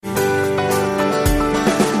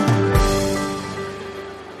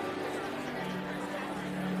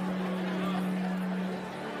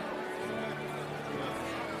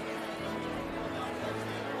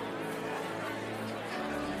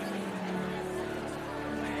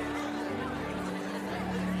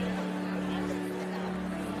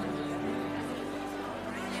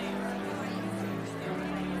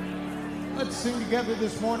Let's sing together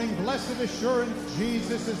this morning. Blessed assurance,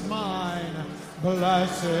 Jesus is mine.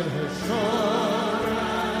 Blessed assurance.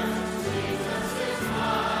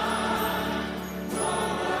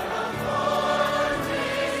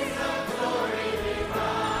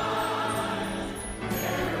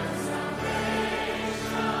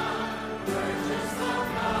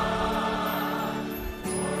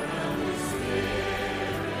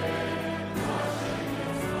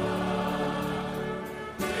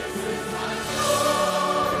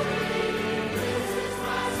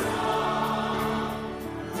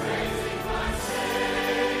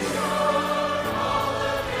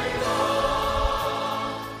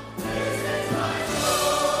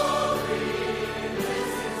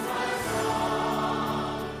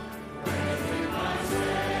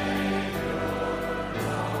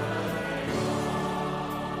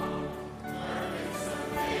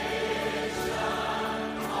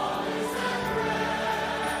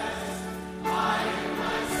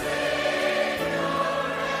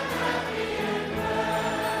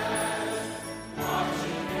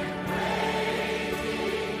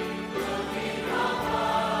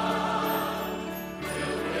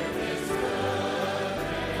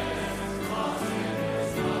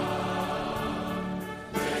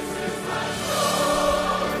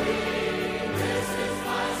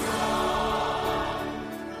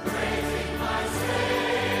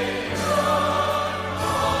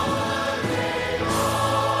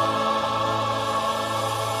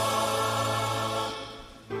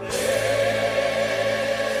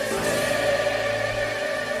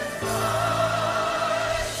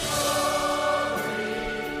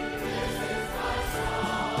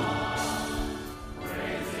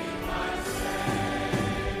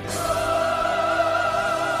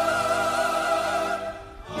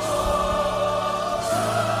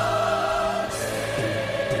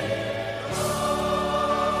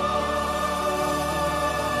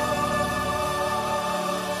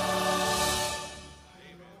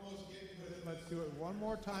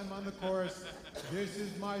 Time on the chorus. This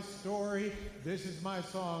is my story. This is my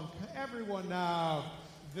song. Everyone now.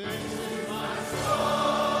 This is my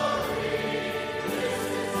story. This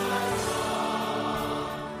is my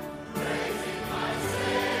song. Praising my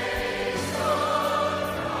Savior all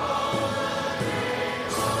the day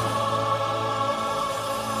long.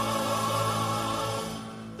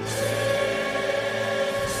 This is my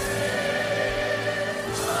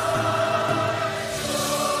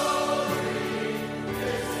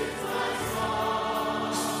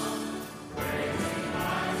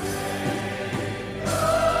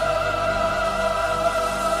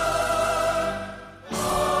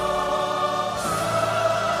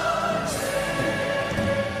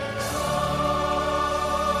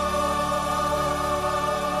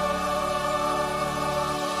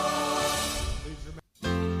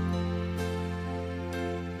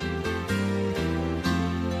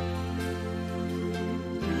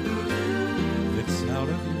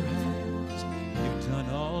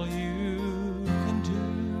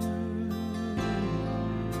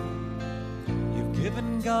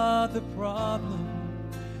God the problem,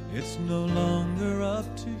 it's no longer up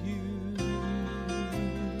to you.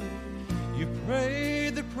 You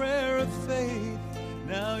prayed the prayer of faith,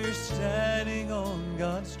 now you're standing on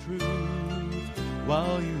God's truth.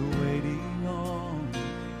 While you're waiting on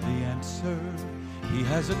the answer, He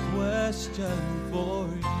has a question for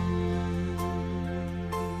you.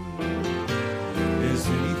 Is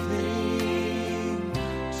anything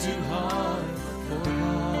too hard for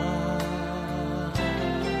God?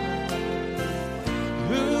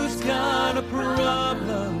 Got a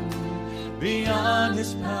problem beyond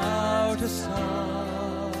His power to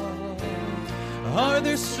solve? Are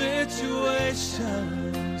there situations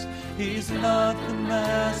He's not the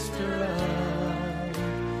master of?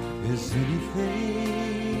 Is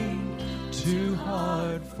anything too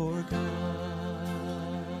hard for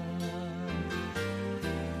God?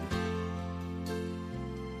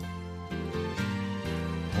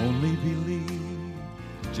 Only believe.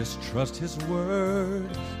 Just trust His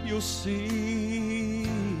word, you'll see.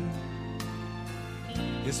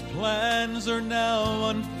 His plans are now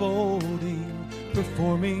unfolding,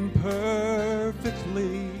 performing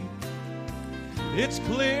perfectly. It's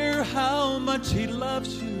clear how much He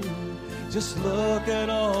loves you. Just look at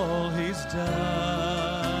all He's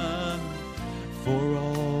done. For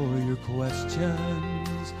all your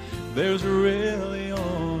questions, there's really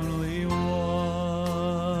only one.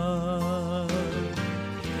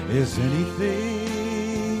 Is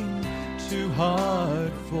anything too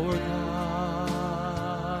hard for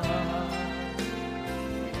God?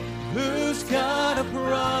 Who's got a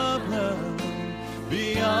problem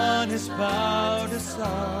beyond His power to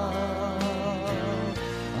solve?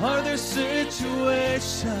 Are there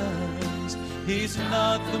situations He's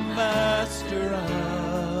not the master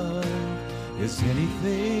of? Is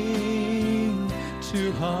anything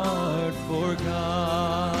too hard for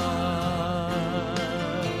God?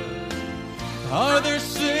 Are there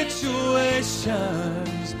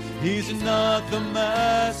situations He's not the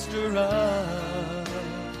master of?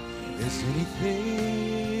 Is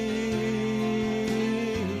anything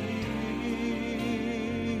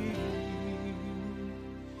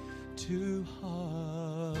too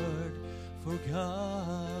hard for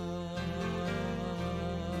God?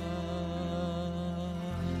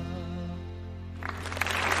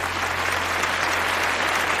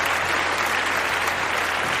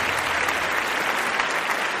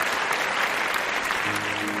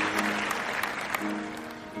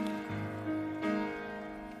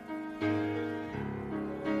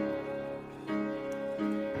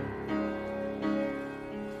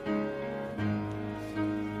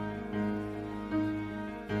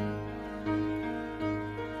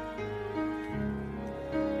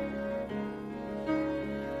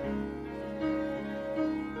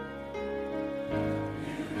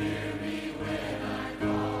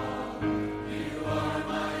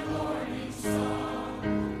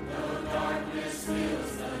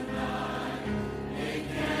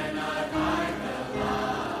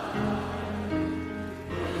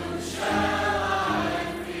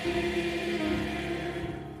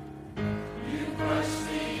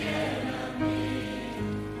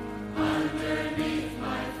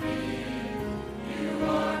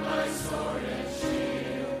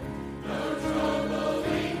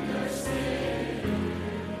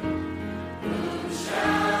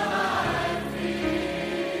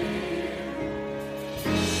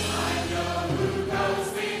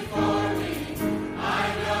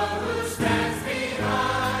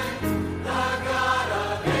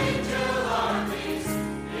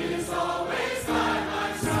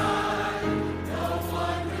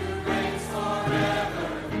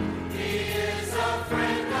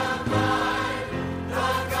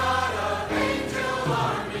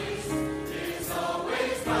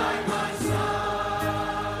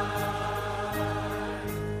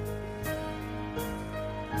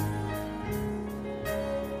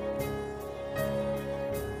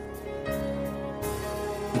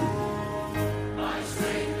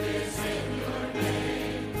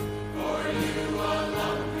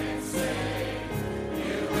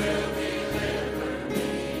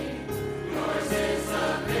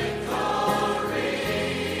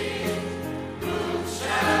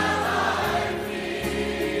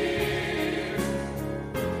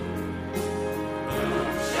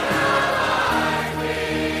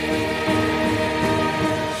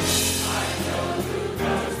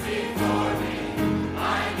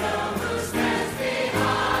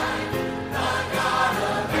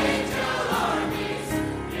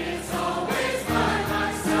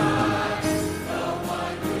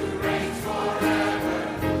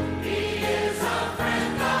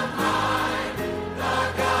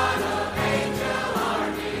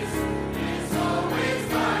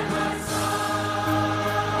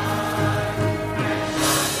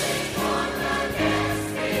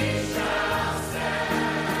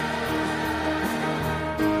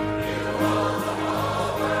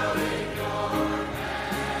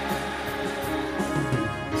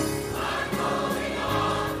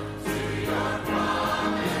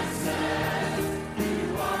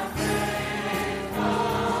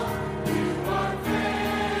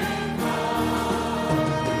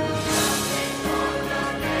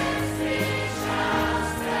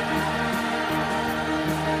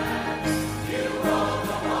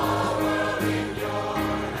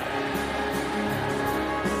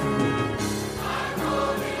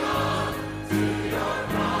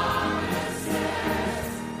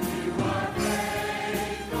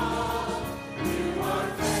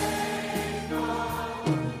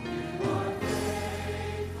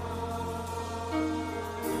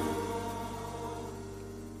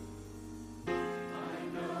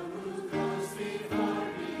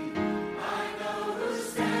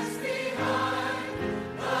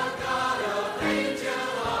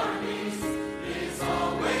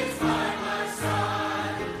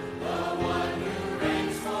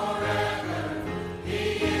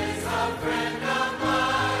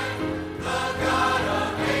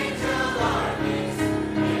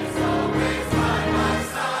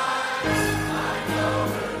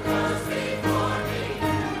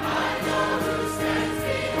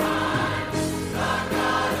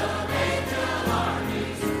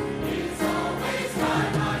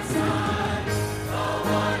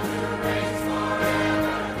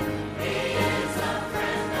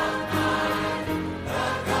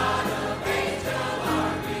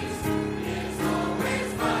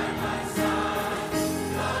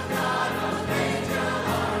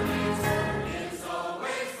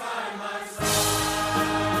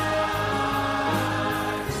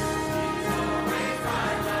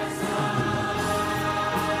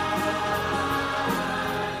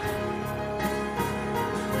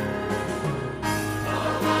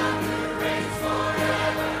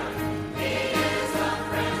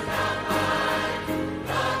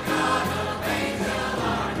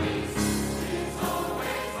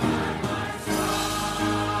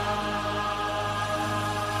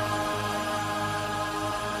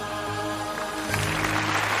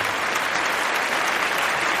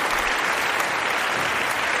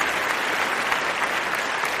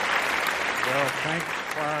 Well, thanks,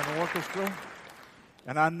 choir and orchestra.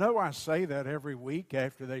 And I know I say that every week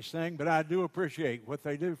after they sing, but I do appreciate what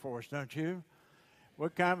they do for us, don't you?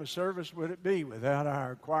 What kind of a service would it be without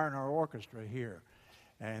our choir and our orchestra here?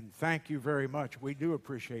 And thank you very much. We do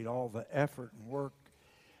appreciate all the effort and work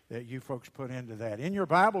that you folks put into that. In your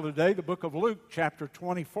Bible today, the book of Luke, chapter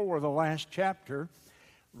 24, the last chapter,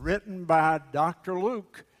 written by Dr.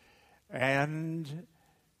 Luke. And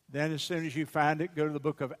then as soon as you find it, go to the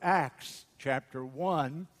book of Acts, chapter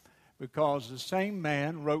 1, because the same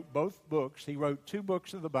man wrote both books. He wrote 2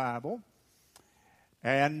 books of the Bible,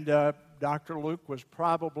 and Dr. Luke was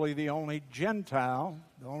probably the only Gentile,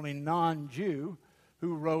 the only non-Jew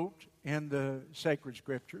who wrote in the sacred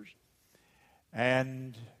scriptures,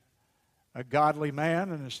 and a godly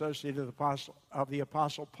man, an associate of the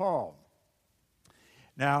Apostle Paul.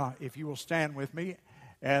 Now, if you will stand with me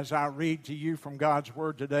as I read to you from God's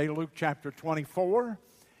Word today, Luke chapter 24.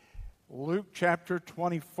 Luke chapter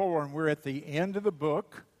 24, and we're at the end of the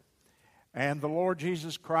book, and the Lord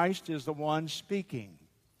Jesus Christ is the one speaking.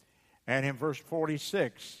 And in verse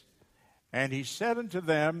 46, and he said unto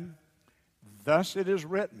them, thus it is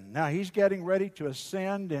written. Now he's getting ready to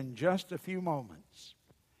ascend in just a few moments.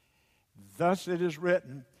 Thus it is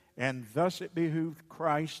written, and thus it behooved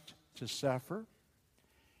Christ to suffer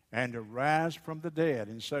and to rise from the dead.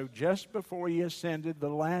 And so just before he ascended, the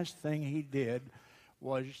last thing he did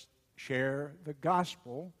was share the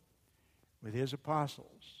gospel with his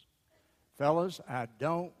apostles. Fellas, I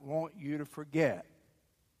don't want you to forget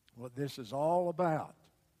what this is all about.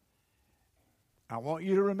 I want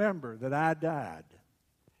you to remember that I died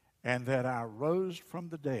and that I rose from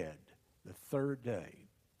the dead the 3rd day.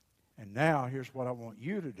 And now here's what I want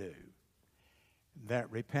you to do.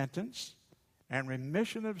 That repentance and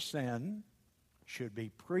remission of sin should be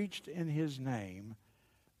preached in his name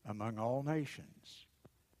among all nations,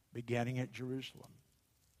 beginning at Jerusalem.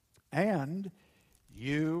 And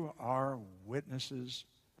you are witnesses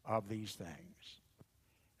of these things.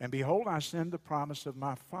 And behold, I send the promise of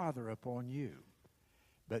my Father upon you.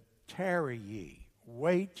 But tarry ye,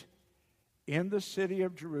 wait in the city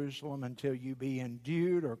of Jerusalem until you be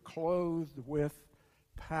endued or clothed with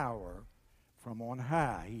power from on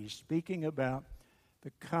high. He's speaking about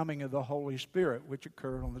the coming of the Holy Spirit, which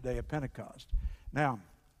occurred on the day of Pentecost. Now,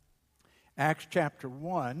 Acts chapter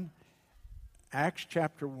 1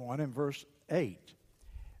 and verse 8.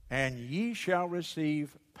 And ye shall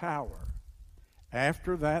receive power.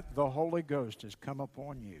 After that the Holy Ghost is come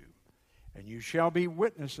upon you. And you shall be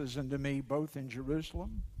witnesses unto me both in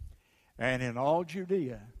Jerusalem and in all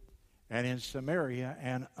Judea and in Samaria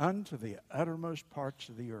and unto the uttermost parts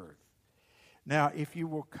of the earth. Now, if you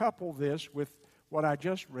will couple this with what I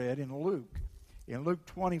just read in Luke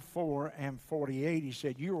 24 and 48, he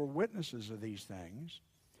said, you are witnesses of these things.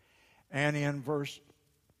 And in verse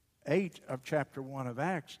 8 of chapter 1 of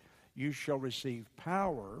Acts, you shall receive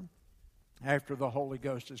power after the Holy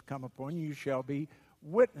Ghost has come upon you. You shall be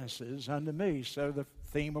witnesses unto me. So the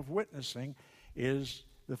theme of witnessing is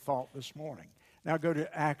the thought this morning. Now go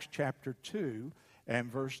to Acts chapter 2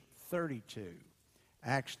 and verse 32.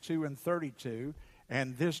 Acts 2 and 32.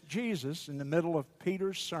 And this Jesus, in the middle of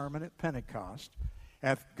Peter's sermon at Pentecost,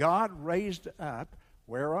 hath God raised up,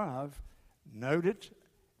 whereof, note it,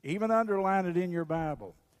 even underline it in your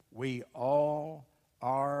Bible, we all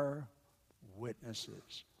are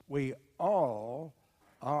witnesses. We all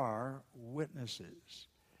are witnesses.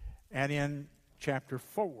 And in chapter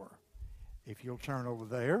 4, if you'll turn over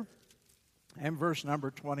there, and verse number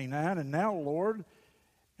 29, and now, Lord,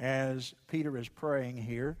 as Peter is praying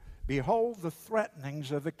here, behold the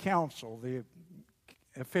threatenings of the council, the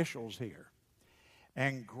officials here,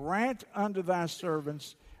 and grant unto thy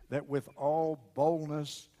servants that with all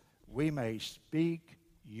boldness we may speak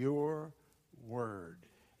your word.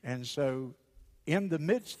 And so, in the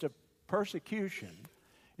midst of persecution,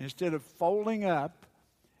 instead of folding up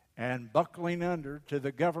and buckling under to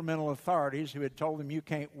the governmental authorities who had told them you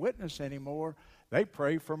can't witness anymore, they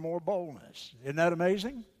pray for more boldness. Isn't that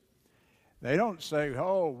amazing? They don't say,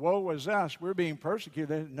 oh, woe is us, we're being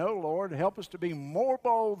persecuted. No, Lord, help us to be more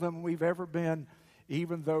bold than we've ever been,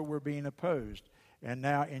 even though we're being opposed. And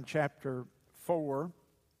now in chapter 4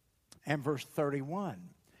 and verse 31.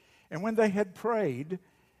 And when they had prayed,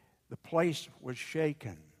 the place was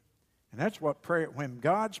shaken. And that's what prayer, when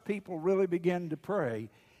God's people really begin to pray,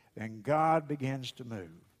 then God begins to move.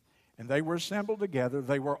 And they were assembled together.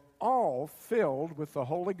 They were all filled with the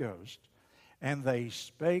Holy Ghost. And they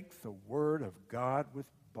spake the word of God with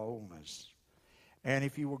boldness. And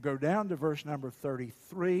if you will go down to verse number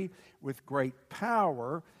 33, with great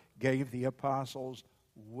power gave the apostles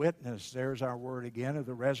witness. There's our word again of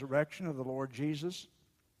the resurrection of the Lord Jesus.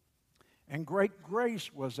 And great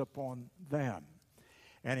grace was upon them.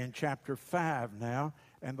 And in chapter 5 now,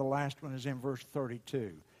 and the last one is in verse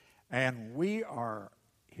 32. And we are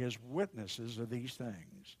his witnesses of these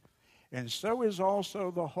things. And so is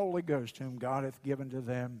also the Holy Ghost, whom God hath given to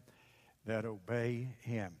them that obey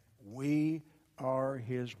him. We are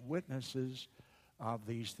his witnesses of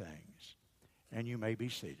these things. And you may be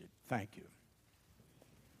seated. Thank you.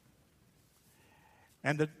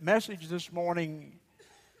 And the message this morning,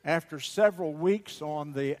 after several weeks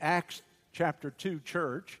on the Acts chapter 2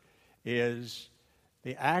 church, is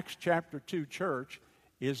the Acts chapter 2 church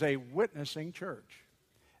is a witnessing church.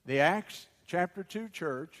 The Acts chapter 2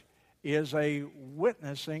 church is a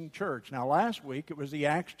witnessing church. Now, last week it was the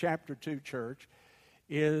Acts chapter 2 church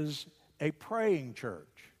is a praying church.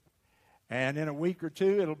 And in a week or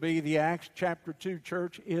two, it'll be the Acts chapter 2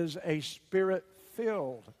 church is a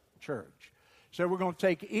spirit-filled church. So we're going to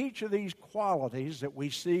take each of these qualities that we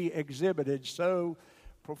see exhibited so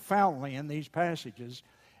profoundly in these passages,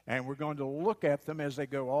 and we're going to look at them as they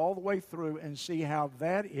go all the way through and see how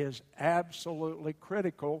that is absolutely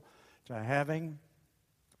critical to having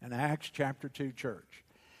an Acts chapter 2 church.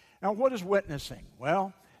 Now, what is witnessing?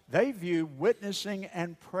 Well, they view witnessing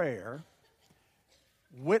and prayer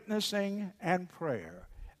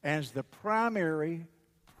as the primary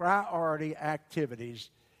priority activities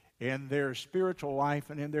in their spiritual life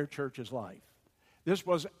and in their church's life. This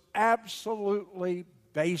was absolutely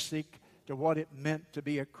basic to what it meant to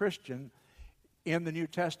be a Christian in the New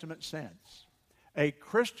Testament sense. A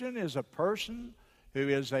Christian is a person who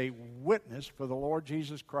is a witness for the Lord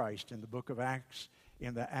Jesus Christ in the book of Acts,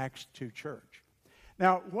 in the Acts 2 church.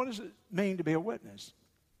 Now, what does it mean to be a witness?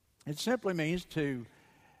 It simply means to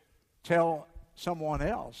tell someone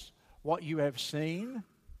else what you have seen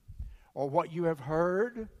or what you have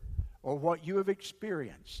heard or what you have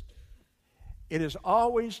experienced. It is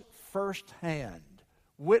always firsthand.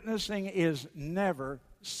 Witnessing is never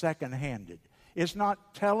second-handed. It's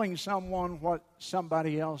not telling someone what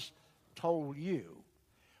somebody else told you.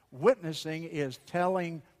 Witnessing is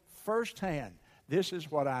telling firsthand, this is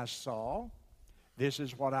what I saw, this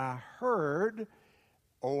is what I heard,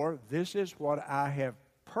 or this is what I have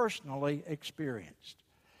personally experienced.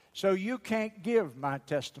 So you can't give my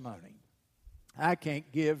testimony. I can't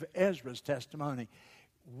give Ezra's testimony.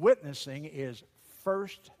 Witnessing is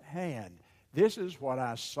firsthand. This is what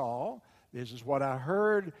I saw. This is what I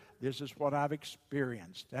heard. This is what I've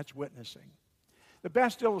experienced. That's witnessing. The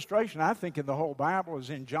best illustration, I think, in the whole Bible is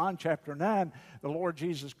in John chapter 9. The Lord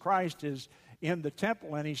Jesus Christ is in the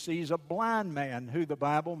temple and he sees a blind man who the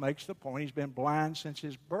Bible makes the point he's been blind since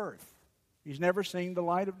his birth. He's never seen the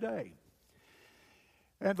light of day.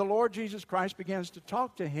 And the Lord Jesus Christ begins to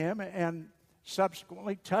talk to him and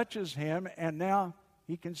subsequently touches him, and now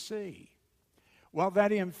he can see. Well,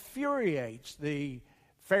 that infuriates the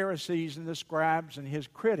Pharisees and the scribes and his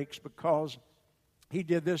critics because he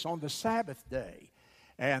did this on the Sabbath day.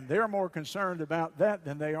 And they're more concerned about that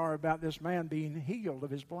than they are about this man being healed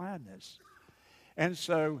of his blindness. And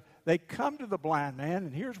so they come to the blind man,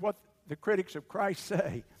 and here's what the critics of Christ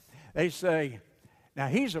say. They say, now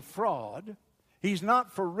he's a fraud. He's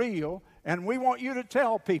not for real, and we want you to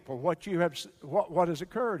tell people what has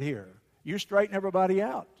occurred here. You straighten everybody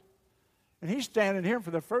out. And he's standing here for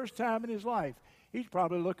the first time in his life. He's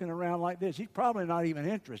probably looking around like this. He's probably not even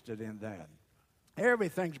interested in that.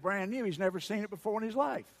 Everything's brand new. He's never seen it before in his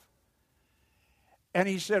life. And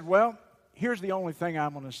he said, well, here's the only thing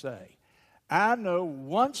I'm going to say. I know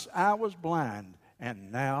once I was blind,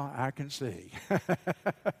 and now I can see.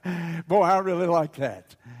 Boy, I really like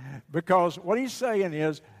that. Because what he's saying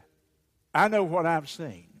is, I know what I've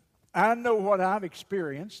seen. I know what I've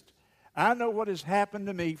experienced. I know what has happened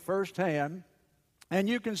to me firsthand. And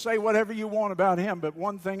you can say whatever you want about him, but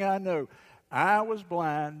one thing I know, I was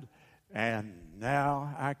blind, and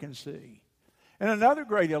now I can see. And another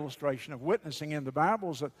great illustration of witnessing in the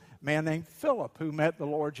Bible is a man named Philip who met the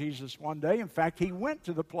Lord Jesus one day. In fact, he went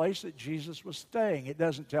to the place that Jesus was staying. It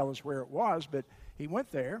doesn't tell us where it was, but he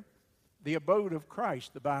went there. The abode of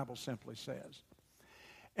Christ, the Bible simply says.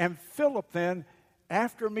 And Philip then,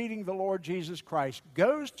 after meeting the Lord Jesus Christ,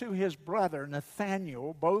 goes to his brother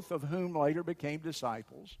Nathanael, both of whom later became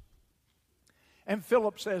disciples. And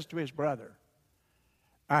Philip says to his brother,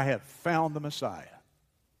 I have found the Messiah.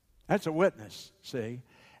 That's a witness, see?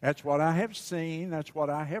 That's what I have seen. That's what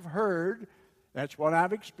I have heard. That's what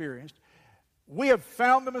I've experienced. We have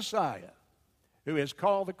found the Messiah, who is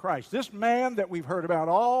called the Christ. This man that we've heard about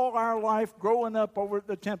all our life, growing up over at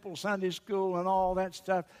the temple Sunday school and all that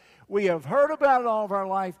stuff, we have heard about it all of our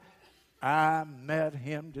life. I met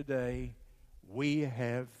him today. We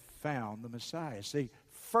have found the Messiah. See,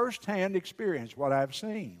 firsthand experience, what I've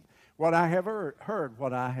seen, what I have heard,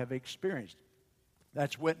 what I have experienced.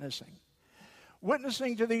 That's witnessing.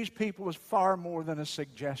 Witnessing to these people was far more than a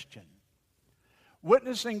suggestion.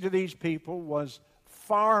 Witnessing to these people was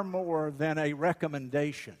far more than a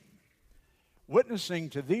recommendation. Witnessing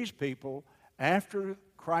to these people after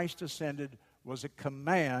Christ ascended was a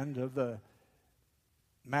command of the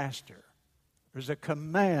Master. It was a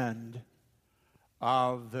command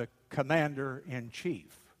of the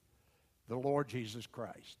Commander-in-Chief, the Lord Jesus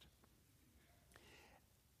Christ.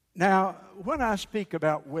 Now, when I speak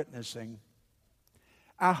about witnessing,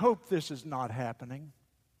 I hope this is not happening.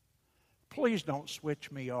 Please don't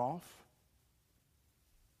switch me off.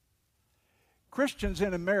 Christians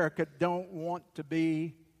in America don't want to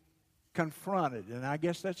be confronted, and I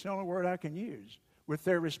guess that's the only word I can use, with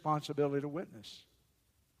their responsibility to witness.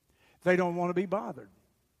 They don't want to be bothered.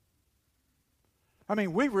 I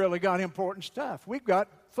mean, we've really got important stuff. We've got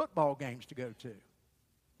football games to go to.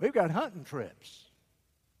 We've got hunting trips.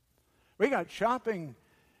 We got shopping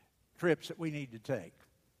trips that we need to take.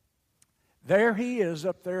 There he is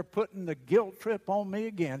up there putting the guilt trip on me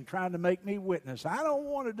again, trying to make me witness. I don't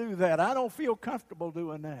want to do that. I don't feel comfortable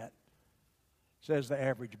doing that, says the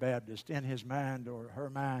average Baptist in his mind or her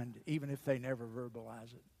mind, even if they never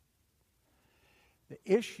verbalize it. The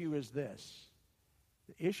issue is this.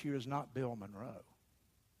 The issue is not Bill Monroe.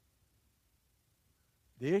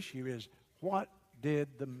 The issue is, what did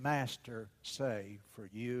the Master say for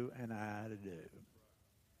you and I to do?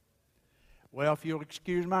 Well, if you'll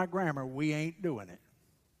excuse my grammar, we ain't doing it.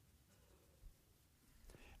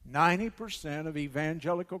 90% of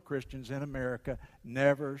evangelical Christians in America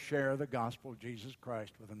never share the gospel of Jesus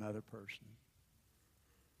Christ with another person.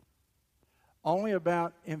 Only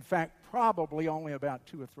about, in fact, probably only about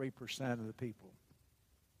 2 or 3% of the people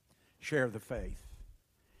share the faith.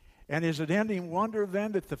 And is it any wonder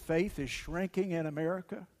then that the faith is shrinking in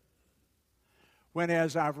America? When,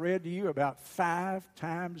 as I've read to you about 5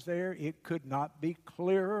 times there, it could not be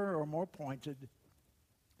clearer or more pointed.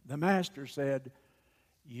 The Master said,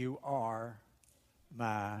 "You are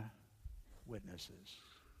my witnesses."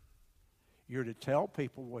 You're to tell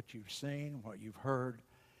people what you've seen, what you've heard,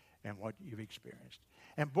 and what you've experienced.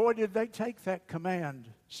 And boy, did they take that command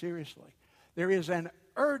seriously. There is an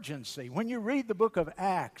urgency. When you read the book of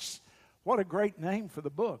Acts, what a great name for the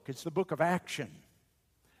book. It's the book of action.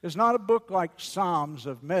 It's not a book like Psalms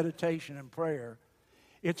of meditation and prayer.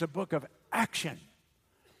 It's a book of action.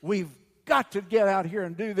 We've got to get out here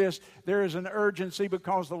and do this. There is an urgency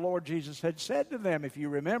because the Lord Jesus had said to them, if you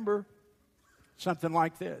remember, something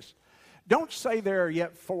like this. Don't say there are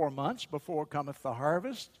yet 4 months before cometh the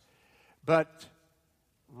harvest, but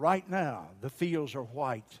right now the fields are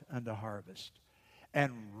white unto harvest.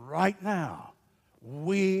 And right now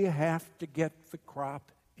we have to get the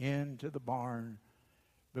crop into the barn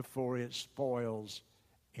before it spoils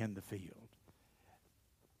in the field.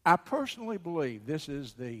 I personally believe this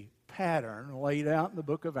is the pattern laid out in the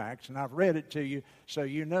book of Acts, and I've read it to you so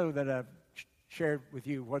you know that I've shared with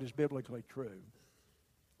you what is biblically true.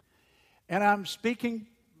 And I'm speaking,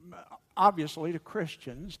 obviously, to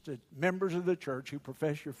Christians, to members of the church who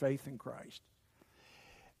profess your faith in Christ.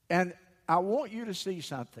 And I want you to see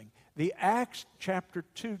something. The Acts chapter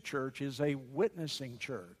 2 church is a witnessing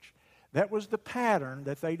church. That was the pattern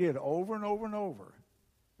that they did over and over and over.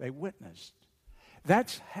 They witnessed.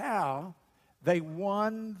 That's how they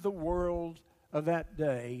won the world of that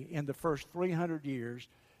day in the first 300 years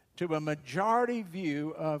to a majority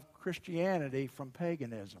view of Christianity from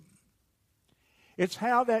paganism. It's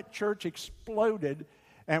how that church exploded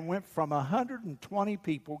and went from 120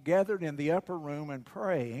 people gathered in the upper room and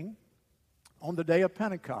praying on the day of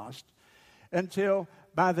Pentecost until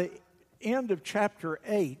by the end of chapter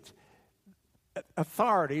 8,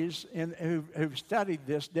 authorities who've studied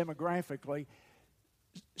this demographically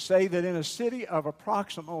say that in a city of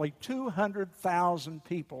approximately 200,000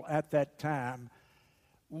 people at that time,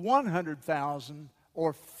 100,000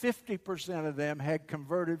 or 50% of them had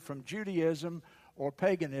converted from Judaism or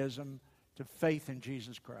paganism to faith in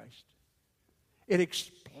Jesus Christ. It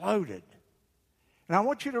exploded. And I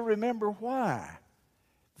want you to remember why.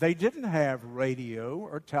 They didn't have radio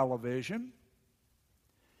or television.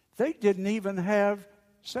 They didn't even have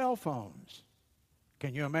cell phones.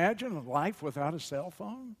 Can you imagine a life without a cell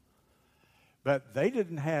phone? But they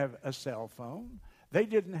didn't have a cell phone. They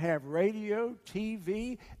didn't have radio,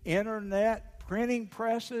 TV, internet, printing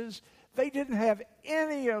presses. They didn't have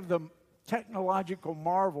any of the technological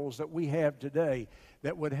marvels that we have today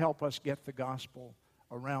that would help us get the gospel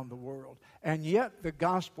around the world. And yet the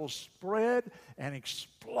gospel spread and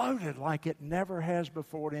exploded like it never has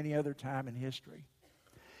before at any other time in history.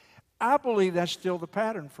 I believe that's still the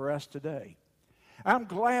pattern for us today. I'm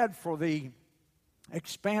glad for the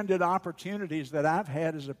expanded opportunities that I've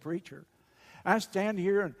had as a preacher. I stand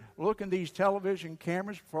here and look in these television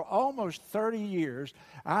cameras. For almost 30 years,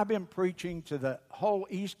 I've been preaching to the whole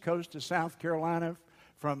east coast of South Carolina,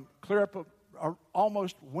 from clear up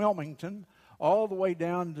almost Wilmington, all the way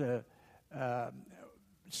down to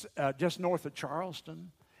just north of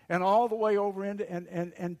Charleston, and all the way over into,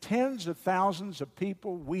 and tens of thousands of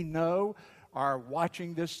people we know are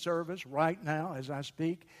watching this service right now as I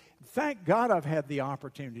speak. Thank God I've had the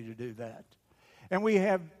opportunity to do that. And we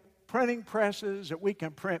have printing presses that we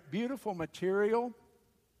can print beautiful material.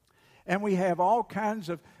 And we have all kinds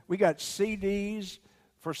of, we got CDs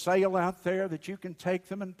for sale out there that you can take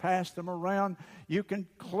them and pass them around. You can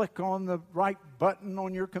click on the right button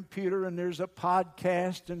on your computer and there's a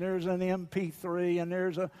podcast and there's an MP3 and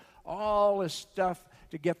there's all this stuff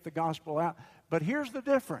to get the gospel out. But here's the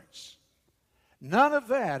difference. None of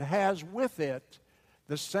that has with it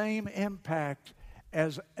the same impact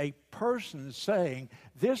as a person saying,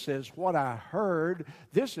 this is what I heard,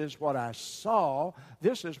 this is what I saw,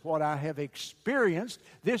 this is what I have experienced,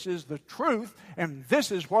 this is the truth, and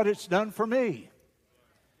this is what it's done for me.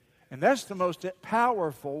 And that's the most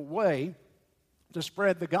powerful way to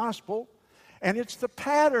spread the gospel, and it's the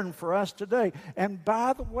pattern for us today. And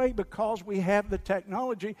by the way, because we have the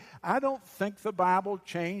technology, I don't think the Bible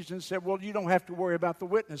changed and said, well, you don't have to worry about the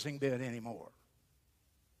witnessing bit anymore,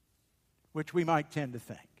 which we might tend to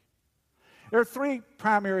think. There are three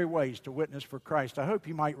primary ways to witness for Christ. I hope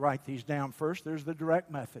you might write these down first. There's the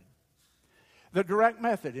direct method. The direct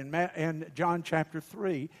method, in John chapter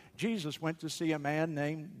 3, Jesus went to see a man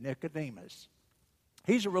named Nicodemus.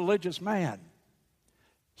 He's a religious man.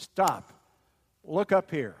 Stop. Look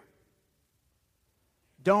up here.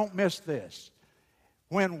 Don't miss this.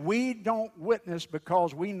 When we don't witness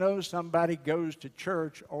because we know somebody goes to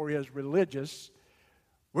church or is religious,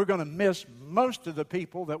 we're going to miss most of the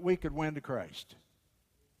people that we could win to Christ.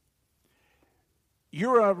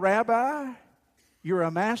 You're a rabbi, you're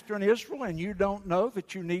a master in Israel, and you don't know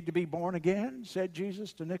that you need to be born again, said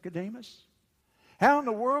Jesus to Nicodemus. How in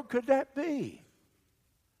the world could that be?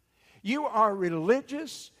 You are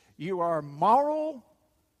religious, you are moral,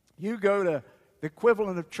 you go to the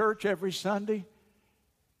equivalent of church every Sunday.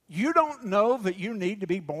 You don't know that you need to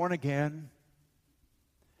be born again.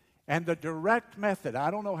 And the direct method,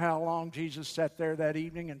 I don't know how long Jesus sat there that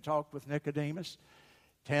evening and talked with Nicodemus,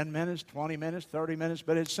 10 minutes, 20 minutes, 30 minutes,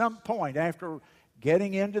 but at some point after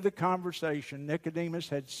getting into the conversation, Nicodemus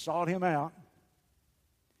had sought him out,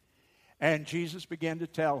 and Jesus began to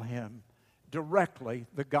tell him directly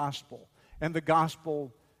the gospel. And the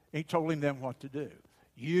gospel, he told him then what to do.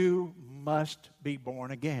 You must be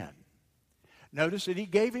born again. Notice that he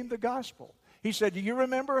gave him the gospel. He said, do you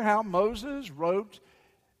remember how Moses wrote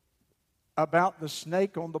about the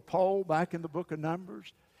snake on the pole back in the book of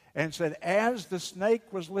Numbers? And said, as the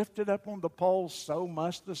snake was lifted up on the pole, so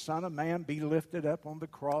must the Son of Man be lifted up on the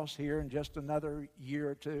cross here in just another year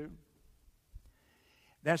or two.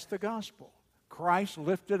 That's the gospel. Christ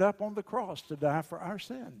lifted up on the cross to die for our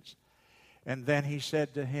sins. And then he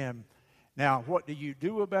said to him, now what do you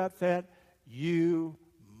do about that? You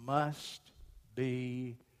must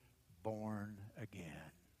be born again.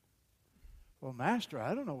 Well, Master,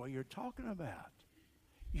 I don't know what you're talking about.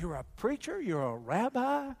 You're a preacher, you're a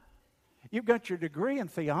rabbi, you've got your degree in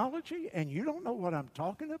theology, and you don't know what I'm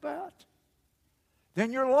talking about?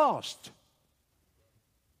 Then you're lost.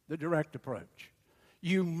 The direct approach.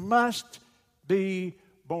 You must be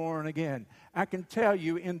born again. I can tell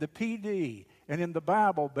you in the PD and in the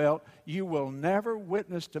Bible Belt, you will never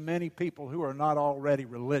witness to many people who are not already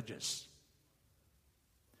religious.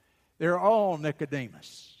 They're all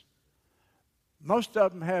Nicodemus. Most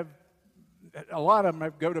of them have, a lot of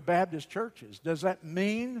them go to Baptist churches. Does that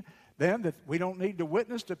mean then that we don't need to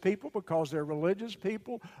witness to people because they're religious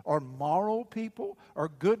people or moral people or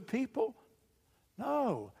good people?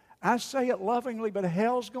 No. I say it lovingly, but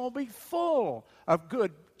hell's going to be full of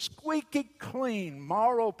good, squeaky clean,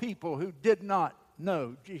 moral people who did not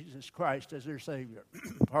know Jesus Christ as their Savior.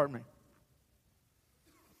 Pardon me.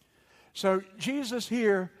 So Jesus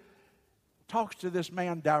here talks to this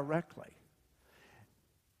man directly.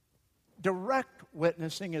 Direct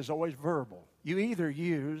witnessing is always verbal. You either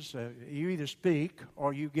speak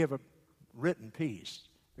or you give a written piece.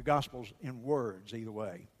 The gospel's in words either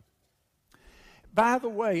way. By the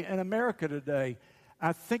way, in America today,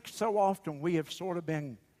 I think so often we have sort of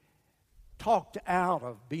been talked out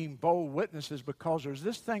of being bold witnesses because there's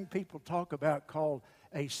this thing people talk about called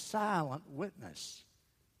a silent witness.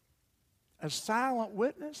 A silent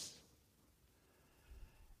witness?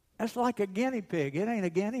 That's like a guinea pig. It ain't a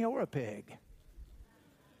guinea or a pig.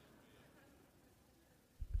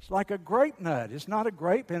 It's like a grape nut. It's not a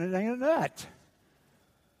grape and it ain't a nut.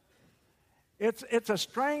 It's a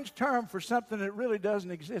strange term for something that really doesn't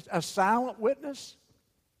exist. A silent witness?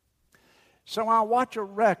 So I watch a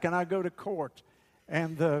wreck and I go to court,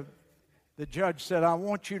 and the judge said, I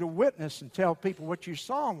want you to witness and tell people what you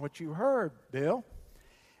saw and what you heard, Bill.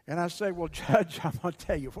 And I say, well, Judge, I'm going to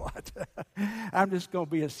tell you what. I'm just going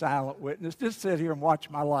to be a silent witness. Just sit here and watch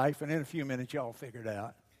my life, and in a few minutes y'all figure it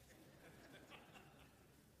out.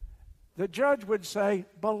 The judge would say,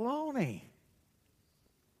 baloney.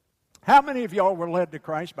 How many of y'all were led to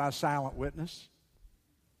Christ by a silent witness?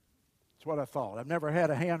 That's what I thought. I've never had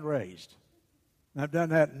a hand raised. And I've done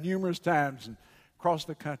that numerous times across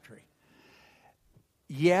the country.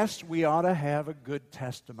 Yes, we ought to have a good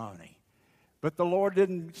testimony. But the Lord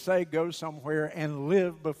didn't say go somewhere and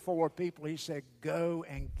live before people. He said go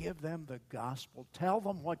and give them the gospel. Tell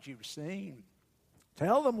them what you've seen.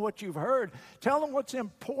 Tell them what you've heard. Tell them what's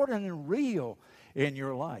important and real in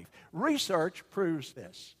your life. Research proves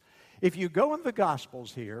this. If you go in the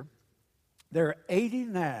Gospels here, there are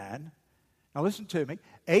 89, now listen to me,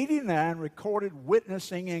 89 recorded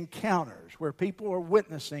witnessing encounters where people are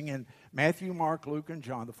witnessing in Matthew, Mark, Luke, and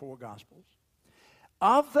John, the four Gospels.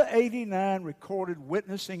 Of the 89 recorded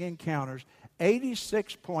witnessing encounters,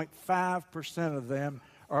 86.5% of them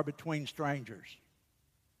are between strangers.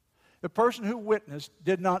 The person who witnessed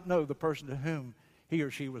did not know the person to whom he or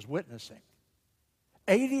she was witnessing.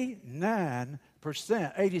 89%,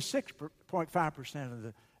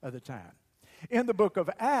 86.5% of the time. In the book of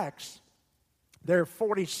Acts, there are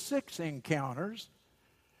 46 encounters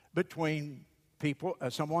between people,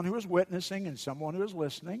 someone who is witnessing and someone who is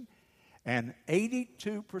listening, and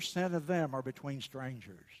 82% of them are between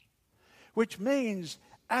strangers, which means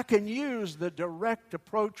I can use the direct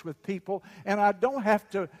approach with people, and I don't have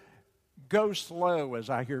to go slow, as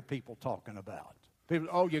I hear people talking about. People,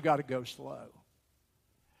 oh, you got to go slow.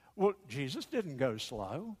 Well, Jesus didn't go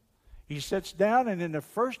slow. He sits down, and in the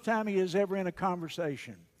first time he is ever in a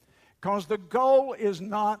conversation, because the goal is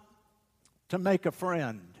not to make a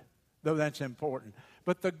friend, though that's important,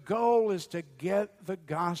 but the goal is to get the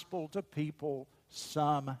gospel to people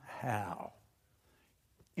somehow.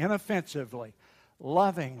 Inoffensively,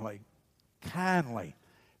 lovingly, kindly,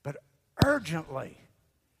 but urgently.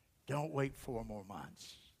 Don't wait 4 more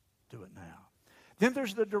months. Do it now. Then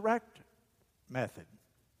there's the direct method.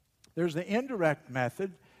 There's the indirect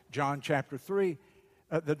method, John chapter 3.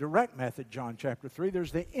 The direct method, John chapter 3.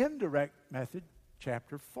 There's the indirect method,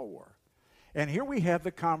 chapter 4. And here we have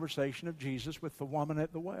the conversation of Jesus with the woman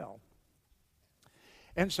at the well.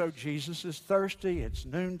 And so Jesus is thirsty. It's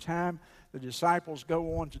noontime. The disciples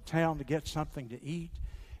go on to town to get something to eat.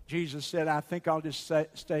 Jesus said, I think I'll just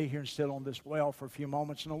stay here and sit on this well for a few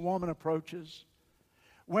moments. And a woman approaches.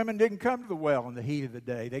 Women didn't come to the well in the heat of the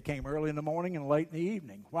day. They came early in the morning and late in the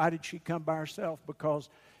evening. Why did she come by herself? Because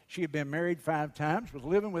she had been married 5 times, was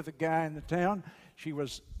living with a guy in the town. She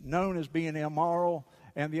was known as being immoral,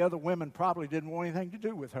 and the other women probably didn't want anything to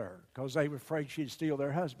do with her because they were afraid she'd steal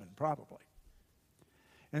their husband, probably.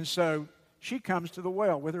 And so she comes to the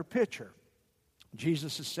well with her pitcher.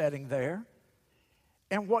 Jesus is sitting there.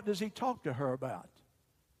 And what does he talk to her about?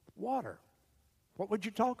 Water. What would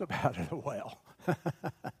you talk about at a well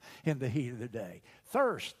in the heat of the day?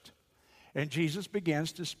 Thirst. And Jesus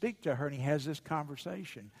begins to speak to her, and he has this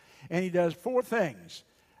conversation. And he does 4 things.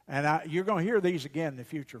 And you're going to hear these again in the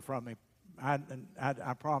future from me.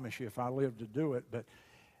 I promise you if I live to do it. But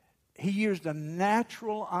he used a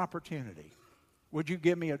natural opportunity. Would you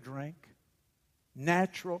give me a drink?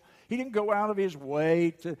 Natural. He didn't go out of his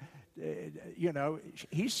way to...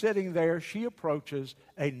 he's sitting there. She approaches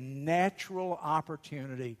a natural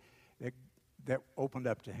opportunity that opened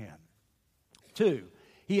up to him. 2,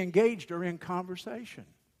 he engaged her in conversation.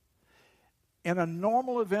 In a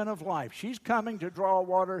normal event of life, she's coming to draw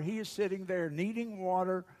water. He is sitting there needing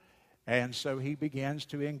water. And so he begins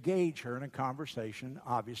to engage her in a conversation,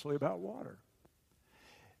 obviously about water.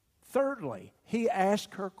 Thirdly, he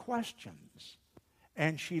asked her questions,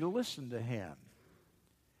 and she listened to him.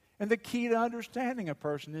 And the key to understanding a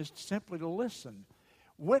person is simply to listen.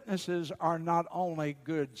 Witnesses are not only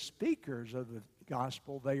good speakers of the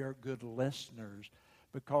gospel, they are good listeners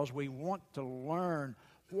because we want to learn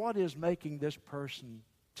what is making this person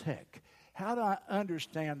tick. How do I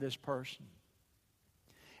understand this person?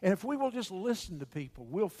 And if we will just listen to people,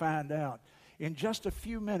 we'll find out. in just a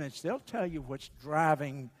few minutes, they'll tell you what's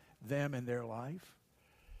driving them in their life.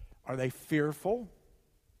 Are they fearful?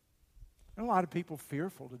 There are a lot of people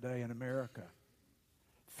fearful today in America.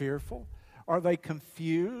 Fearful? Are they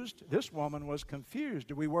confused? This woman was confused.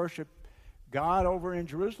 Do we worship God over in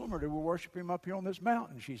Jerusalem, or do we worship Him up here on this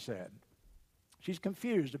mountain, she said. She's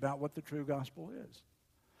confused about what the true gospel is.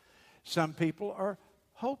 Some people are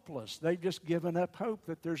hopeless. They've just given up hope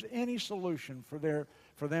that there's any solution for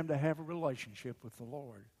them to have a relationship with the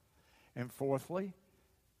Lord. And fourthly,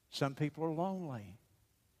 some people are lonely.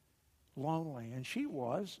 Lonely. And she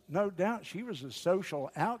was, no doubt, she was a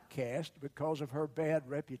social outcast because of her bad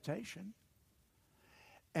reputation.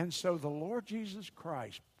 And so the Lord Jesus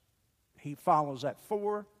Christ, He follows that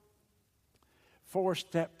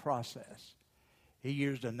four-step process. He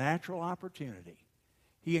used a natural opportunity.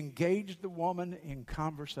 He engaged the woman in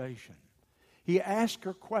conversation. He asked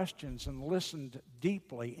her questions and listened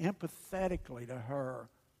deeply, empathetically to her,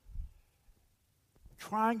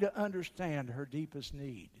 trying to understand her deepest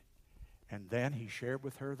need. And then He shared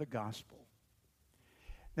with her the gospel.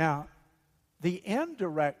 Now, the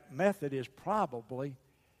indirect method is probably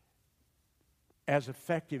as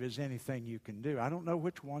effective as anything you can do. I don't know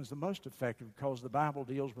which one's the most effective because the Bible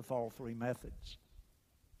deals with all three methods.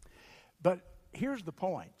 But here's the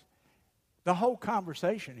point. The whole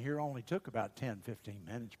conversation here only took about 10, 15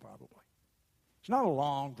 minutes probably. It's not a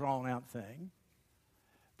long, drawn-out thing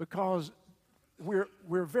because we're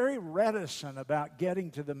very reticent about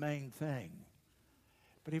getting to the main thing.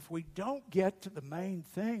 But if we don't get to the main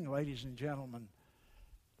thing, ladies and gentlemen,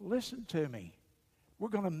 listen to me. We're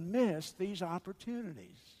going to miss these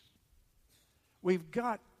opportunities. We've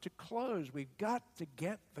got to close. We've got to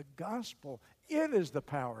get the gospel. It is the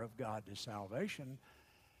power of God to salvation.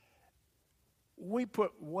 We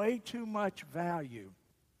put way too much value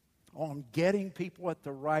on getting people at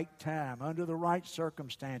the right time, under the right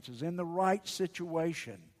circumstances, in the right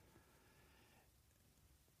situation,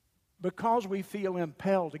 because we feel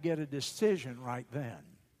impelled to get a decision right then.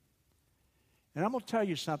 And I'm going to tell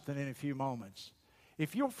you something in a few moments.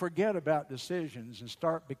 If you'll forget about decisions and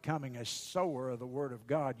start becoming a sower of the Word of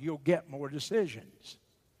God, you'll get more decisions.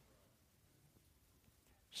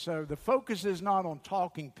 So the focus is not on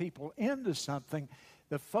talking people into something.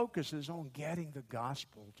 The focus is on getting the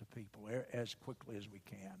gospel to people as quickly as we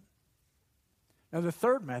can. Now, the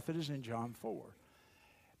third method is in John 4,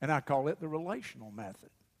 and I call it the relational method.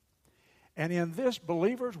 And in this,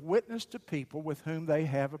 believers witness to people with whom they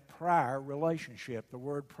have a prior relationship. The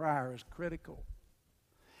word prior is critical.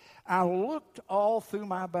 I looked all through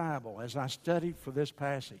my Bible as I studied for this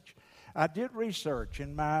passage. I did research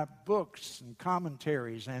in my books and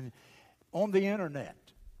commentaries and on the internet.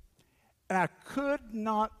 And I could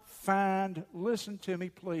not find, listen to me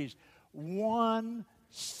please, one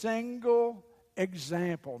single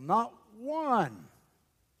example, not one,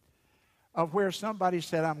 of where somebody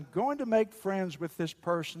said, I'm going to make friends with this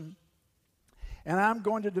person and I'm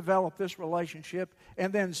going to develop this relationship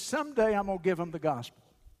and then someday I'm going to give them the gospel.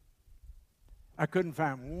 I couldn't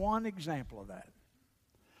find one example of that.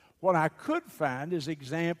 What I could find is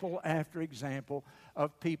example after example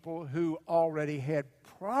of people who already had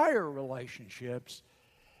prior relationships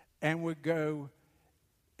and would go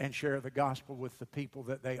and share the gospel with the people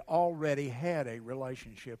that they already had a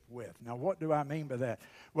relationship with. Now, what do I mean by that?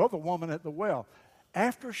 Well, the woman at the well,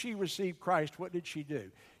 after she received Christ, what did she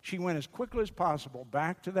do? She went as quickly as possible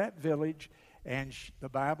back to that village, and the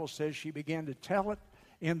Bible says she began to tell it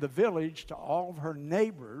in the village to all of her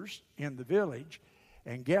neighbors in the village.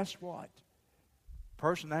 And guess what?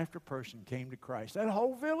 Person after person came to Christ. That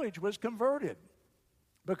whole village was converted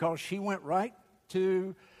because she went right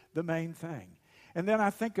to the main thing. And then I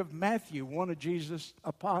think of Matthew, one of Jesus'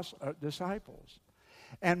 disciples.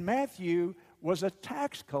 And Matthew was a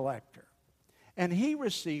tax collector. And he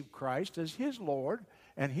received Christ as his Lord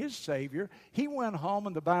and his Savior. He went home,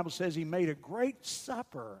 and the Bible says he made a great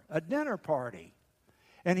supper, a dinner party.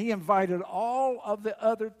 And he invited all of the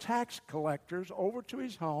other tax collectors over to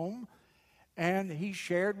his home, and he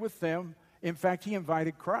shared with them. In fact, he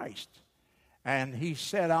invited Christ. And he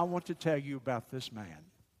said, I want to tell you about this man.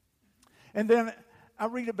 And then I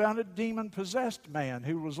read about a demon-possessed man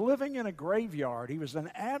who was living in a graveyard. He was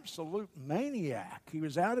an absolute maniac. He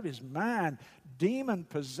was out of his mind,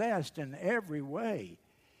 demon-possessed in every way.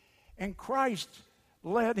 And Christ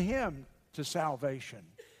led him to salvation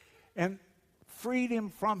and freed him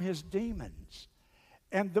from his demons.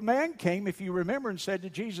 And the man came, if you remember, and said to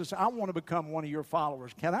Jesus, I want to become one of your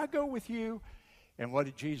followers. Can I go with you? And what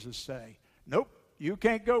did Jesus say? Nope, you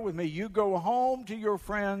can't go with me. You go home to your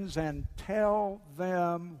friends and tell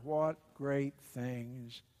them what great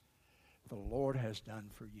things the Lord has done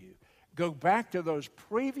for you. Go back to those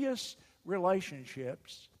previous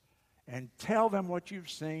relationships and tell them what you've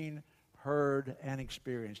seen, heard, and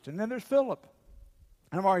experienced. And then there's Philip.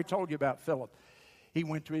 I've already told you about Philip. He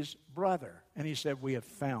went to his brother, and he said, we have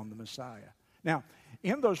found the Messiah. Now,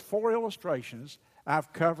 in those 4 illustrations,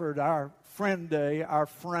 I've covered our friend day, our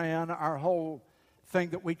friend, our whole thing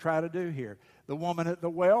that we try to do here. The woman at the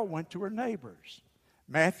well went to her neighbors.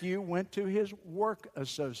 Matthew went to his work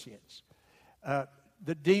associates.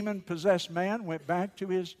 The demon-possessed man went back to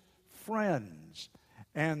his friends.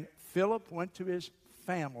 And Philip went to his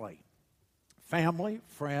family. Family,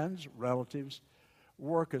 friends, relatives,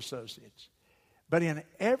 work associates. But in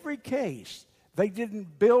every case, they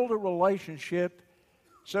didn't build a relationship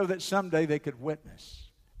so that someday they could witness.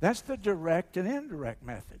 That's the direct and indirect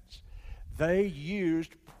methods. They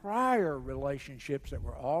used prior relationships that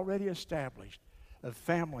were already established of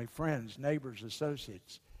family, friends, neighbors,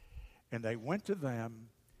 associates. And they went to them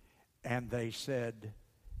and they said,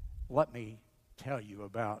 let me tell you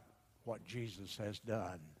about what Jesus has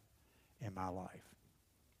done in my life.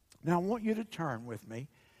 Now, I want you to turn with me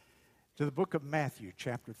to the book of Matthew,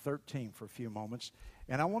 chapter 13, for a few moments.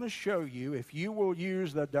 And I want to show you, if you will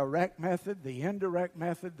use the direct method, the indirect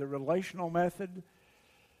method, the relational method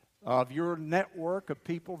of your network of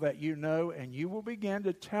people that you know, and you will begin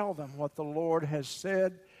to tell them what the Lord has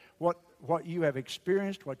said, what you have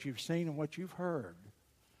experienced, what you've seen, and what you've heard.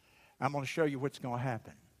 I'm going to show you what's going to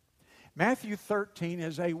happen. Matthew 13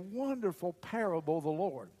 is a wonderful parable of the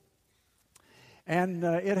Lord. And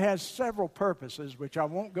it has several purposes, which I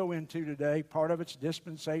won't go into today. Part of it's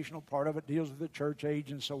dispensational, part of it deals with the church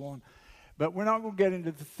age and so on. But we're not going to get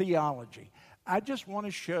into the theology. I just want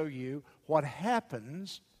to show you what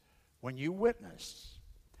happens when you witness.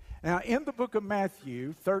 Now, in the book of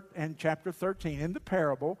Matthew and chapter 13, in the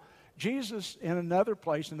parable, Jesus, in another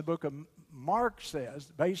place in the book of Mark,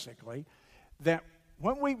 says, basically, that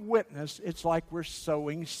when we witness, it's like we're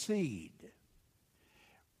sowing seed.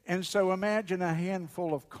 And so imagine a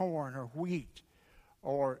handful of corn or wheat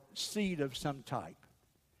or seed of some type.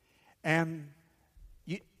 And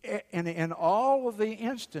in all of the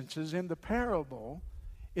instances in the parable,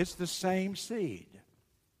 it's the same seed.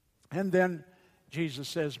 And then Jesus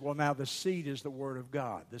says, well, now the seed is the Word of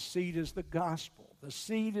God. The seed is the gospel. The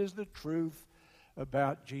seed is the truth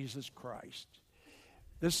about Jesus Christ.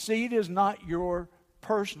 The seed is not your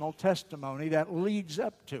personal testimony that leads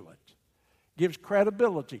up to it, gives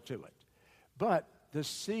credibility to it. But the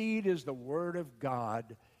seed is the Word of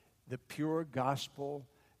God, the pure gospel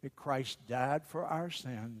that Christ died for our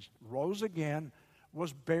sins, rose again,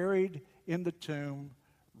 was buried in the tomb,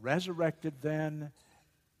 resurrected then,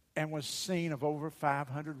 and was seen of over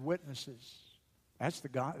 500 witnesses. That's the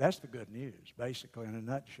good news, basically, in a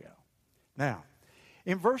nutshell. Now,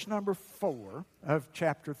 in verse number 4 of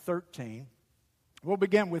chapter 13, we'll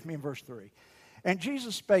begin with me in verse 3. And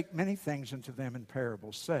Jesus spake many things unto them in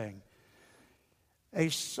parables, saying, a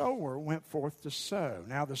sower went forth to sow.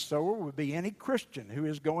 Now the sower would be any Christian who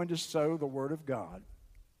is going to sow the Word of God.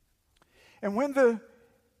 And when the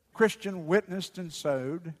Christian witnessed and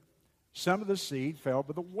sowed, some of the seed fell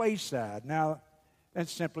by the wayside. Now,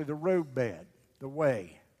 that's simply the roadbed, the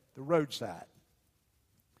way, the roadside.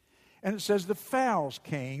 And it says the fowls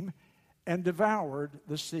came and devoured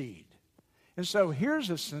the seed. And so here's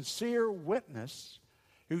a sincere witness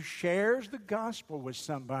who shares the gospel with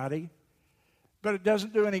somebody, but it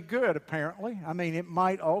doesn't do any good, apparently. I mean, it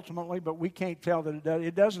might ultimately, but we can't tell that it does.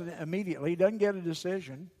 It doesn't immediately. He doesn't get a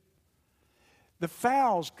decision. The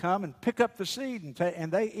fowls come and pick up the seed,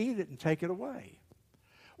 and they eat it and take it away.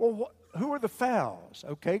 Well, who are the fowls?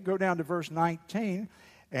 Okay, go down to verse 19,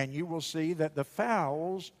 and you will see that the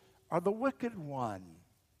fowls are the wicked one,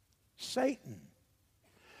 Satan.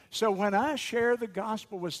 So when I share the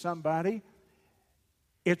gospel with somebody,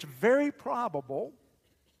 it's very probable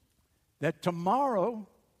that tomorrow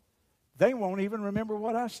they won't even remember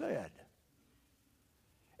what I said.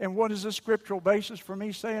 And what is the scriptural basis for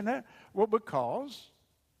me saying that? Well, because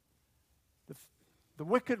the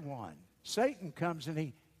wicked one, Satan, comes and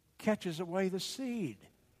he catches away the seed.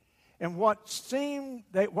 And what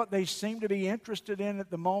they seem to be interested in at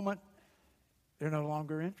the moment, they're no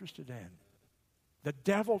longer interested in. The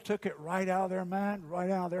devil took it right out of their mind, right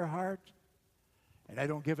out of their heart, and they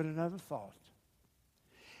don't give it another thought.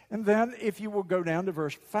 And then, if you will go down to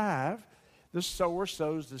verse 5, the sower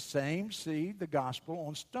sows the same seed, the gospel,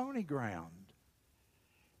 on stony ground.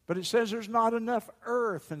 But it says there's not enough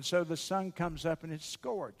earth, and so the sun comes up and it's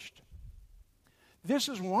scorched. This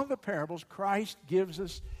is one of the parables. Christ gives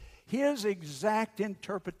us his exact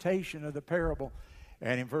interpretation of the parable.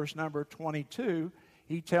 And in verse number 22,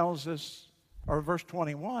 he tells us, or verse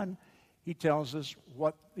 21, he tells us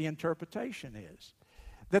what the interpretation is.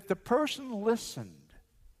 That the person listened.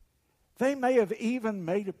 They may have even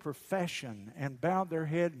made a profession and bowed their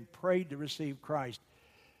head and prayed to receive Christ.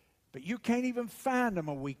 But you can't even find them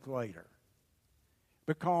a week later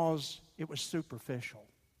because it was superficial.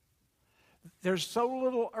 There's so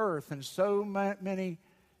little earth and so many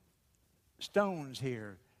stones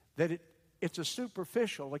here that it's a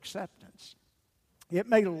superficial acceptance. It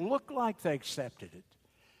may look like they accepted it,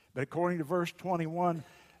 but according to verse 21,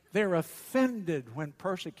 they're offended when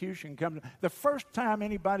persecution comes. The first time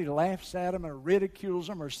anybody laughs at them or ridicules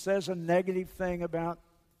them or says a negative thing about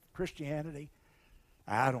Christianity,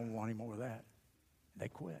 I don't want any more of that. They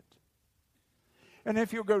quit. And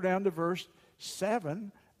if you'll go down to verse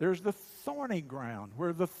 7, there's the thorny ground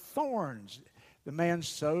where the thorns, the man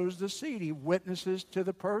sows the seed. He witnesses to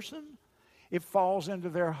the person. It falls into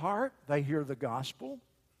their heart. They hear the gospel.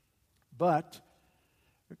 But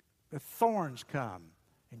the thorns come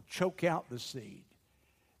and choke out the seed.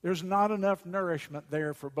 There's not enough nourishment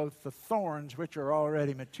there for both the thorns, which are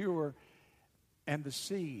already mature, and the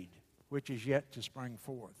seed, which is yet to spring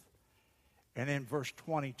forth. And in verse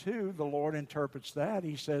 22, the Lord interprets that.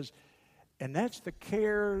 He says, and that's the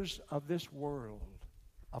cares of this world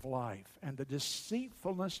of life and the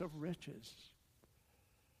deceitfulness of riches.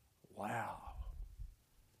 Wow.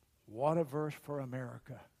 What a verse for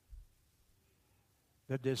America.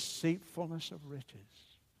 The deceitfulness of riches.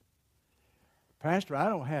 Pastor, I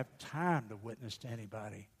don't have time to witness to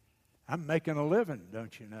anybody. I'm making a living,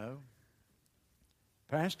 don't you know?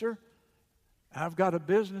 Pastor, I've got a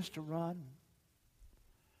business to run.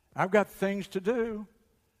 I've got things to do.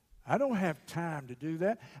 I don't have time to do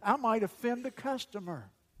that. I might offend a customer.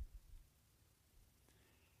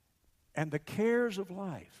 And the cares of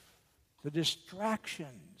life, the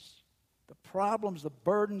distractions, the problems, the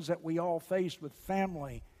burdens that we all face with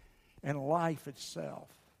family and life itself,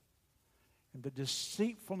 and the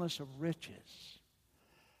deceitfulness of riches.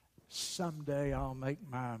 Someday I'll make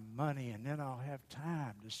my money and then I'll have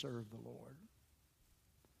time to serve the Lord.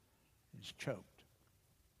 It's choked.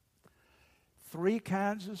 3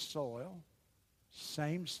 kinds of soil,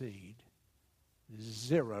 same seed,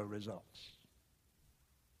 0 results.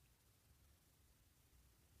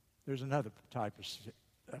 There's another type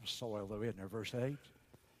of soil, though, isn't there? Verse 8.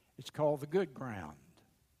 It's called the good ground,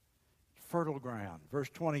 fertile ground. Verse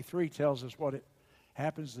 23 tells us what it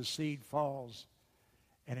happens. The seed falls,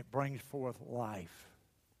 and it brings forth life.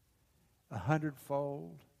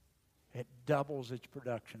 100-fold, it doubles its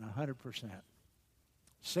production, 100%.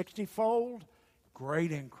 60-fold,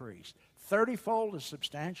 great increase. 30-fold, a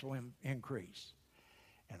substantial increase.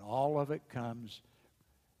 And all of it comes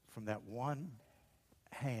from that one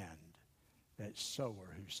hand, that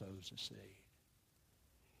sower who sows a seed.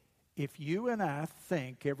 If you and I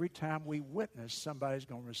think every time we witness somebody's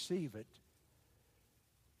going to receive it,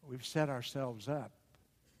 we've set ourselves up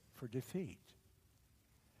for defeat.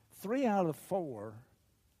 3 out of 4,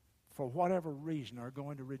 for whatever reason, are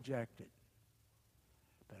going to reject it.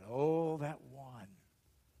 But oh, that one,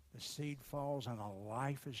 the seed falls and a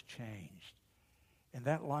life is changed. And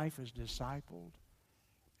that life is discipled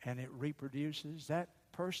and it reproduces. That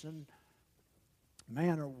person,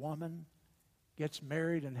 man or woman, gets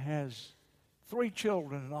married and has 3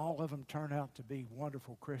 children, and all of them turn out to be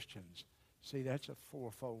wonderful Christians. See, that's a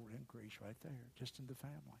 4-fold increase right there, just in the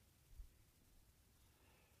family.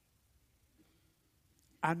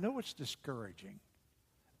 I know it's discouraging.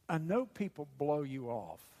 I know people blow you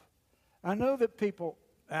off. I know that people,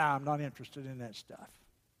 I'm not interested in that stuff.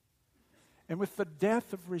 And with the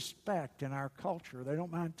death of respect in our culture, they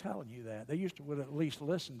don't mind telling you that. They used to would at least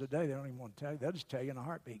listen. Today, they don't even want to tell you. They'll just tell you in a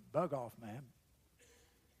heartbeat, bug off, man.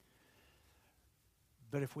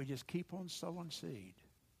 But if we just keep on sowing seed,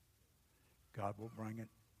 God will bring it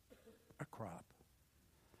a crop.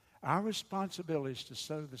 Our responsibility is to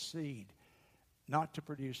sow the seed, not to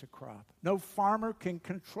produce a crop. No farmer can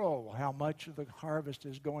control how much of the harvest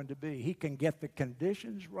is going to be. He can get the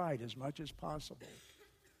conditions right as much as possible.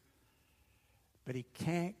 But he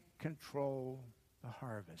can't control the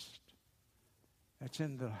harvest. That's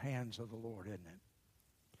in the hands of the Lord, isn't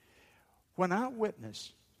it? When I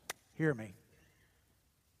witness, hear me.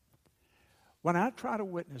 When I try to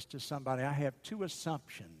witness to somebody, I have 2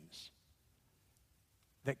 assumptions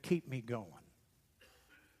that keep me going.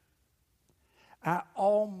 I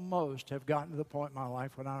almost have gotten to the point in my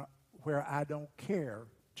life where I don't care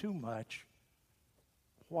too much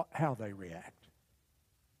how they react.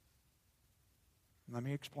 Let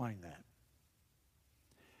me explain that.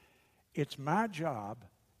 It's my job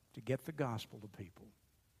to get the gospel to people.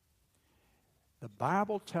 The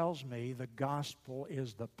Bible tells me the gospel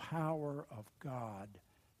is the power of God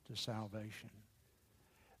to salvation.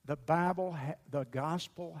 The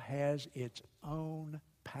gospel has its own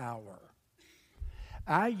power.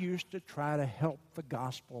 I used to try to help the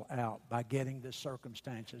gospel out by getting the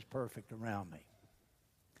circumstances perfect around me.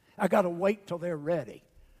 I got to wait till they're ready.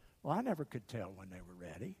 Well, I never could tell when they were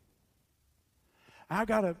ready. I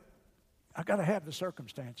got to have the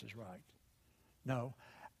circumstances right. No,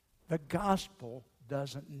 the gospel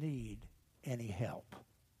doesn't need any help.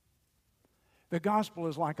 The gospel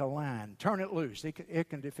is like a lion. Turn it loose. It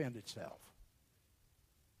can defend itself.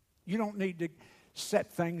 You don't need to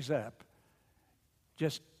set things up.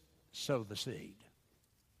 Just sow the seed.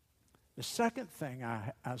 The second thing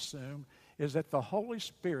I assume is that the Holy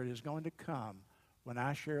Spirit is going to come when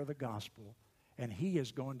I share the gospel, and He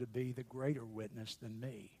is going to be the greater witness than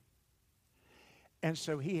me. And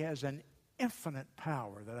so He has an infinite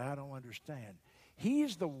power that I don't understand.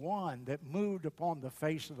 He's the one that moved upon the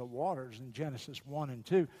face of the waters in Genesis 1 and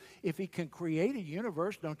 2. If He can create a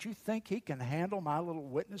universe, don't you think He can handle my little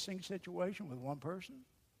witnessing situation with one person?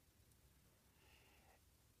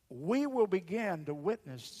 We will begin to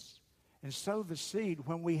witness and sow the seed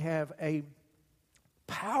when we have a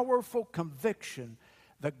powerful conviction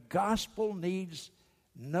the gospel needs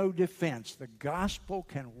no defense. The gospel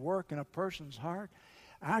can work in a person's heart.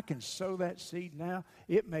 I can sow that seed now.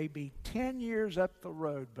 It may be 10 years up the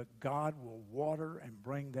road, but God will water and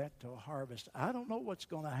bring that to a harvest. I don't know what's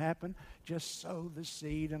going to happen. Just sow the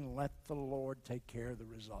seed and let the Lord take care of the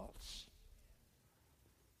results.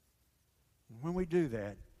 When we do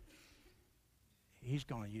that, He's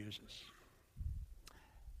going to use us.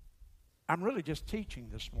 I'm really just teaching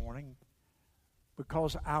this morning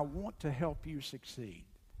because I want to help you succeed.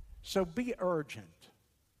 So be urgent.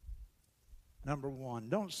 Number one,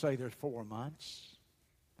 don't say there's 4 months.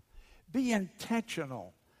 Be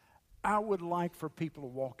intentional. I would like for people to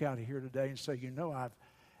walk out of here today and say,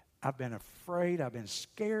 I've been afraid, I've been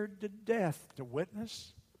scared to death to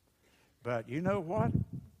witness. But you know what?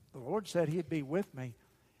 The Lord said He'd be with me.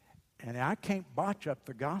 And I can't botch up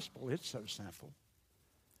the gospel. It's so simple.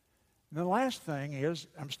 And the last thing is,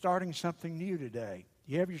 I'm starting something new today.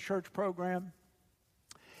 You have your church program?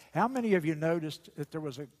 How many of you noticed that there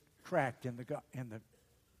was a tract in the? Did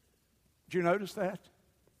you notice that?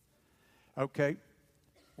 Okay.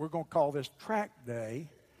 We're going to call this Tract Day.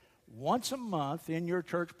 Once a month in your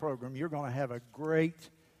church program, you're going to have a great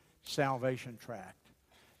salvation tract.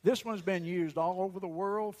 This one's been used all over the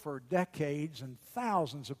world for decades, and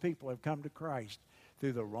thousands of people have come to Christ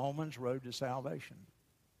through the Romans Road to Salvation.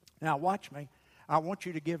 Now, watch me. I want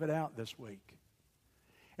you to give it out this week.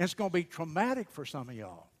 And it's going to be traumatic for some of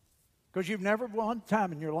y'all because you've never one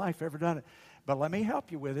time in your life ever done it. But let me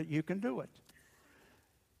help you with it. You can do it.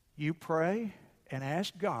 You pray and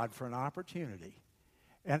ask God for an opportunity.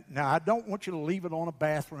 And now, I don't want you to leave it on a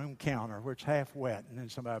bathroom counter where it's half wet and then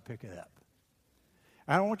somebody will pick it up.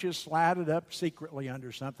 I don't want you to slide it up secretly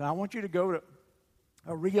under something. I want you to go to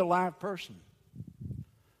a real live person.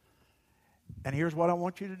 And here's what I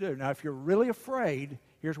want you to do. Now, if you're really afraid,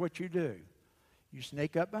 here's what you do. You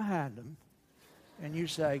sneak up behind them and you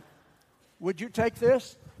say, "Would you take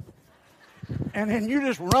this?" And then you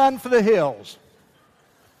just run for the hills.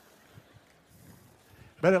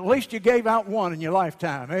 But at least you gave out one in your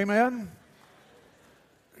lifetime. Amen?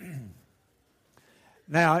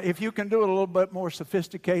 Now, if you can do it a little bit more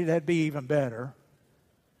sophisticated, that'd be even better.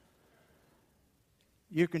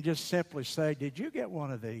 You can just simply say, "Did you get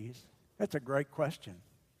one of these?" That's a great question.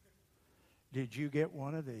 Did you get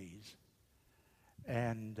one of these?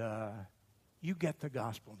 And you get the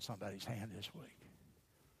gospel in somebody's hand this week.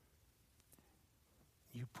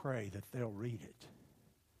 You pray that they'll read it.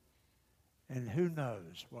 And who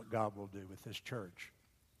knows what God will do with this church.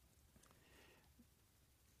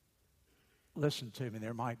 Listen to me,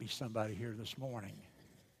 there might be somebody here this morning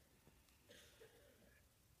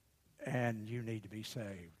and you need to be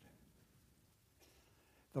saved.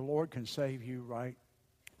 The Lord can save you right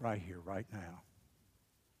here, right now.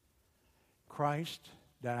 Christ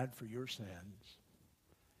died for your sins.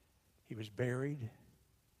 He was buried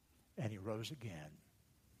and He rose again.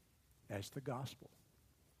 That's the gospel.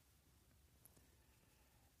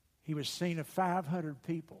 He was seen of 500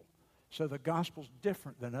 people. So the gospel's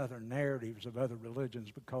different than other narratives of other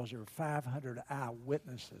religions because there are 500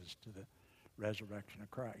 eyewitnesses to the resurrection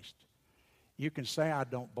of Christ. You can say, "I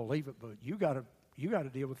don't believe it," but you got to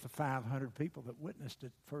deal with the 500 people that witnessed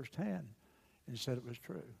it firsthand and said it was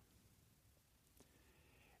true.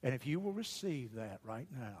 And if you will receive that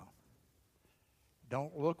right now,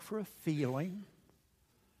 don't look for a feeling.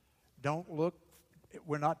 Don't look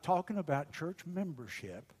we're not talking about church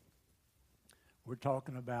membership. We're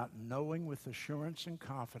talking about knowing with assurance and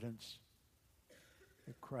confidence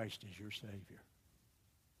that Christ is your Savior.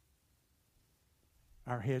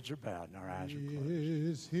 Our heads are bowed and our eyes are closed.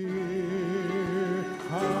 Is here